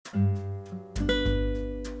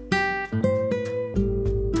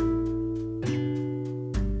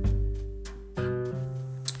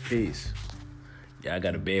Peace. Yeah, I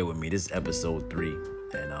gotta bear with me. This is episode 3,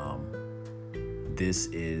 and this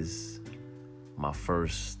is my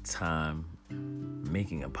first time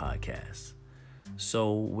making a podcast.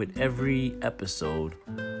 So with every episode,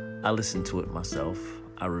 I listen to it myself,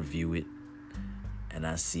 I review it, and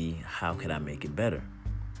I see how can I make it better.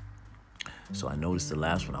 So I noticed the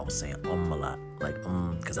last one I was saying a lot,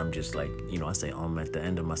 because I'm just like, I say at the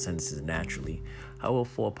end of my sentences naturally. However,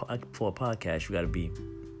 for a podcast, you got to be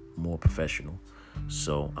more professional.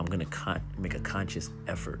 So I'm going to make a conscious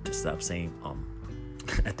effort to stop saying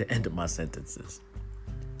at the end of my sentences.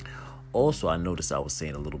 Also, I noticed I was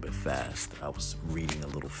saying a little bit fast. I was reading a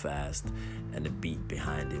little fast, and the beat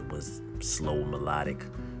behind it was slow, melodic,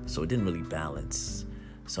 so it didn't really balance.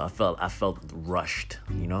 So I felt rushed,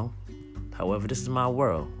 However, this is my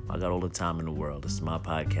world. I got all the time in the world. This is my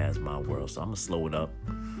podcast, my world. So I'm going to slow it up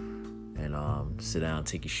and sit down,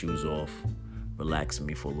 take your shoes off, relax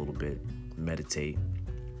me for a little bit, meditate.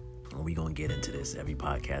 And we're going to get into this. Every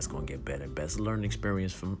podcast going to get better and best learning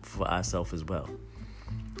experience for ourselves as well.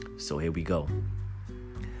 So here we go.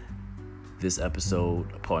 This episode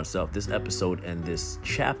and this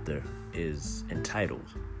chapter is entitled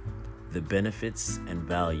The Benefits and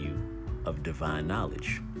Value of Divine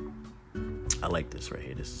Knowledge. I like this right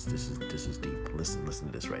here. This is deep. Listen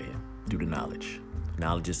to this right here. Do the knowledge.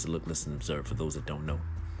 Knowledge is to look, listen, observe for those that don't know.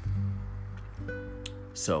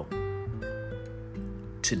 So,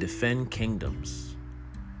 to defend kingdoms,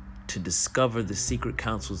 to discover the secret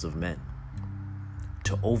counsels of men,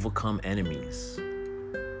 to overcome enemies,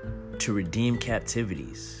 to redeem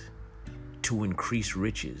captivities, to increase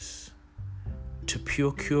riches, to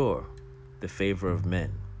procure the favor of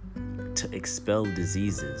men, to expel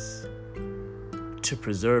diseases, to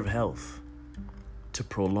preserve health, to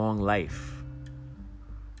prolong life,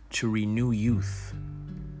 to renew youth,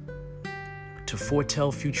 to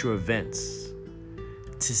foretell future events,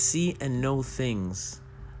 to see and know things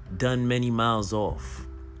done many miles off,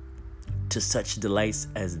 to such delights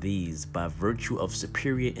as these, by virtue of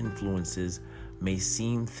superior influences, may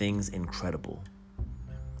seem things incredible.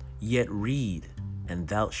 Yet read, and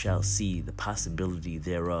thou shalt see the possibility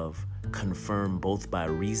thereof, confirmed both by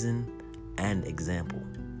reason and example.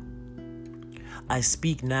 I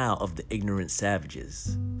speak now of the ignorant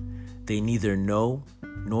savages. They neither know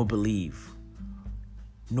nor believe,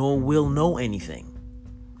 nor will know anything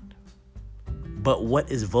but what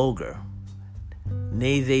is vulgar.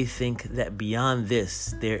 Nay, they think that beyond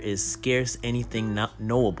this there is scarce anything not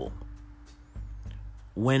knowable,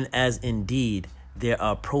 when as indeed there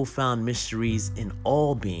are profound mysteries in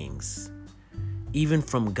all beings, even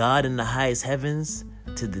from God in the highest heavens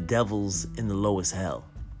to the devils in the lowest hell.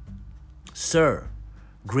 Sir,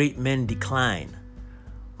 great men decline,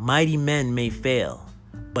 mighty men may fail,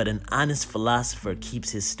 but an honest philosopher keeps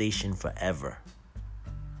his station forever.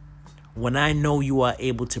 When I know you are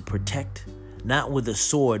able to protect, not with a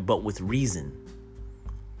sword, but with reason,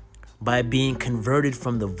 by being converted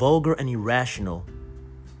from the vulgar and irrational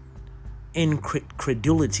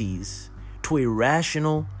incredulities to a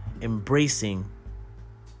rational embracing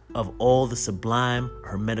of all the sublime,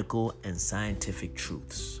 hermetical, and scientific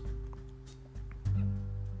truths.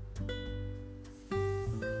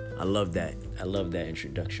 I love that. I love that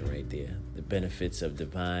introduction right there. The benefits of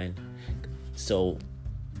divine. So,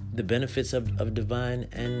 the benefits of divine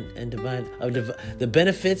the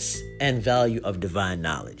benefits and value of divine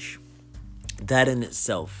knowledge. That in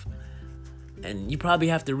itself. And you probably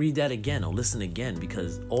have to read that again or listen again,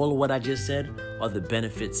 because all of what I just said are the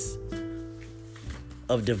benefits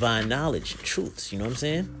of divine knowledge, truths, you know what I'm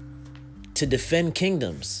saying? To defend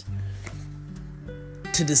kingdoms,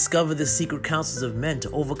 to discover the secret counsels of men,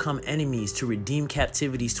 to overcome enemies, to redeem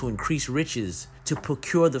captivities, to increase riches, to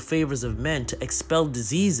procure the favors of men, to expel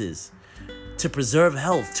diseases, to preserve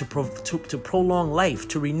health, to prolong life,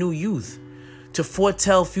 to renew youth, to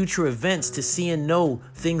foretell future events, to see and know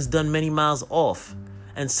things done many miles off.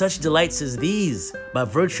 And such delights as these, by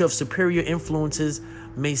virtue of superior influences,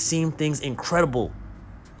 may seem things incredible.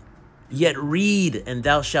 Yet read, and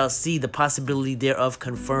thou shalt see the possibility thereof,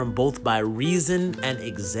 confirmed both by reason and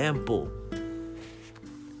example.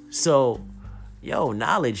 So,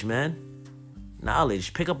 knowledge, man.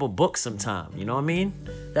 Knowledge. Pick up a book sometime, you know what I mean?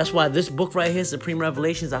 That's why this book right here, Supreme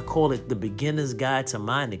Revelations, I call it The Beginner's Guide to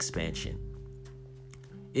Mind Expansion.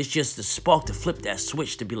 It's just the spark to flip that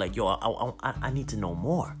switch to be like, I need to know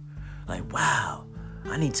more. Like, wow,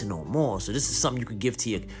 I need to know more. So this is something you could give to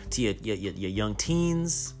your young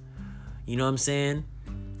teens. You know what I'm saying?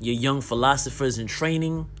 Your young philosophers in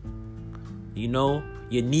training. Your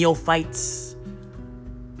neophytes.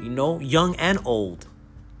 Young and old.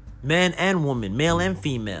 Man and woman, male and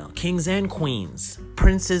female, kings and queens,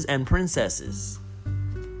 princes and princesses.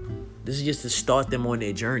 This is just to start them on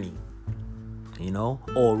their journey,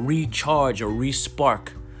 or recharge or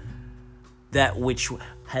re-spark that which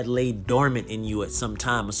had laid dormant in you at some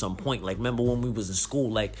time or some point. Like, remember when we was in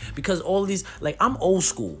school, because all these, I'm old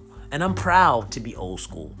school and I'm proud to be old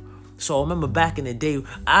school. So I remember back in the day,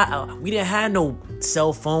 we didn't have no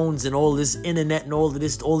cell phones and all this internet and all of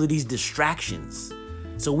these distractions.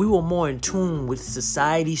 So we were more in tune with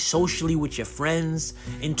society, socially with your friends,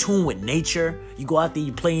 in tune with nature. You go out there,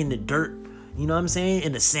 you play in the dirt, you know what I'm saying?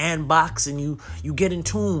 In the sandbox, and you get in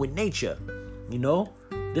tune with nature,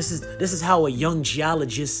 This is how a young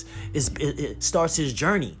geologist starts his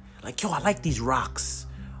journey. Like, I like these rocks.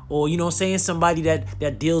 Or, somebody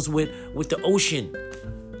that deals with the ocean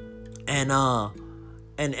and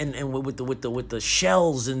with the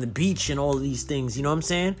shells and the beach and all of these things, you know what I'm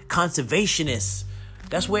saying? Conservationists.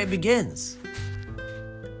 That's where it begins.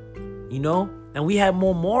 And we had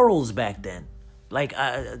more morals back then. Like,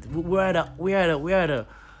 we're at a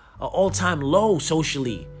all-time low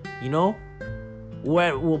socially,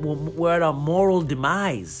 We're at a moral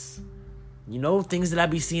demise. Things that I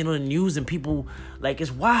be seeing on the news and people,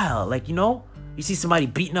 it's wild. You see somebody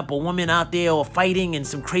beating up a woman out there or fighting and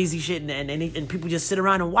some crazy shit and people just sit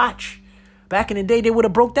around and watch. Back in the day, they would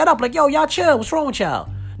have broke that up. Like, yo, y'all chill. What's wrong with y'all?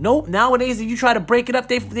 Nope. Nowadays, if you try to break it up,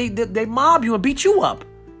 they mob you and beat you up.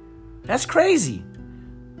 That's crazy.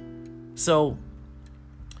 So,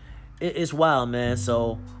 it's wild, man.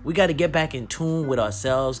 So we got to get back in tune with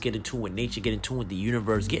ourselves, get in tune with nature, get in tune with the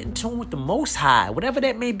universe, get in tune with the Most High, whatever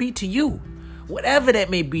that may be to you. Whatever that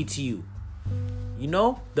may be to you.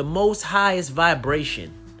 The most highest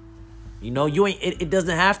vibration. It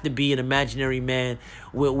doesn't have to be an imaginary man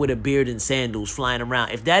with a beard and sandals flying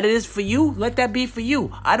around. If that is for you, let that be for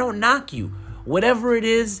you. I don't knock you. Whatever it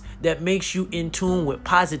is that makes you in tune with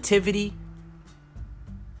positivity,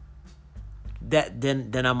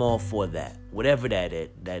 then I'm all for that. Whatever that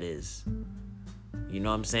is. You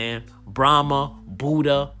know what I'm saying? Brahma,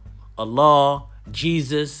 Buddha, Allah,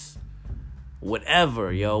 Jesus,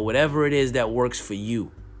 whatever it is that works for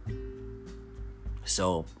you.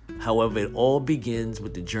 So, however, it all begins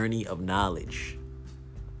with the journey of knowledge.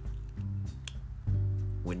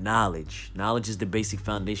 With knowledge. Knowledge is the basic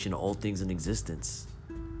foundation of all things in existence.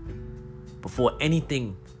 Before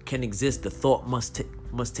anything can exist, the thought must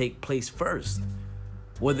take place first.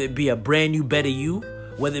 Whether it be a brand new better you,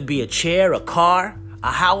 whether it be a chair, a car,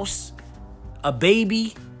 a house, a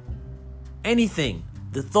baby, anything,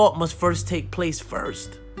 the thought must first take place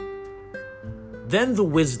first. Then the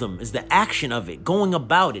wisdom is the action of it, going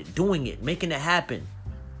about it, doing it, making it happen.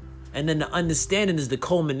 And then the understanding is the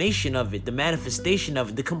culmination of it, the manifestation of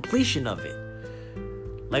it, the completion of it.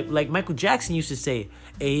 Like Michael Jackson used to say,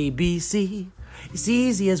 ABC, it's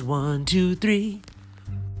easy as 1, 2, 3.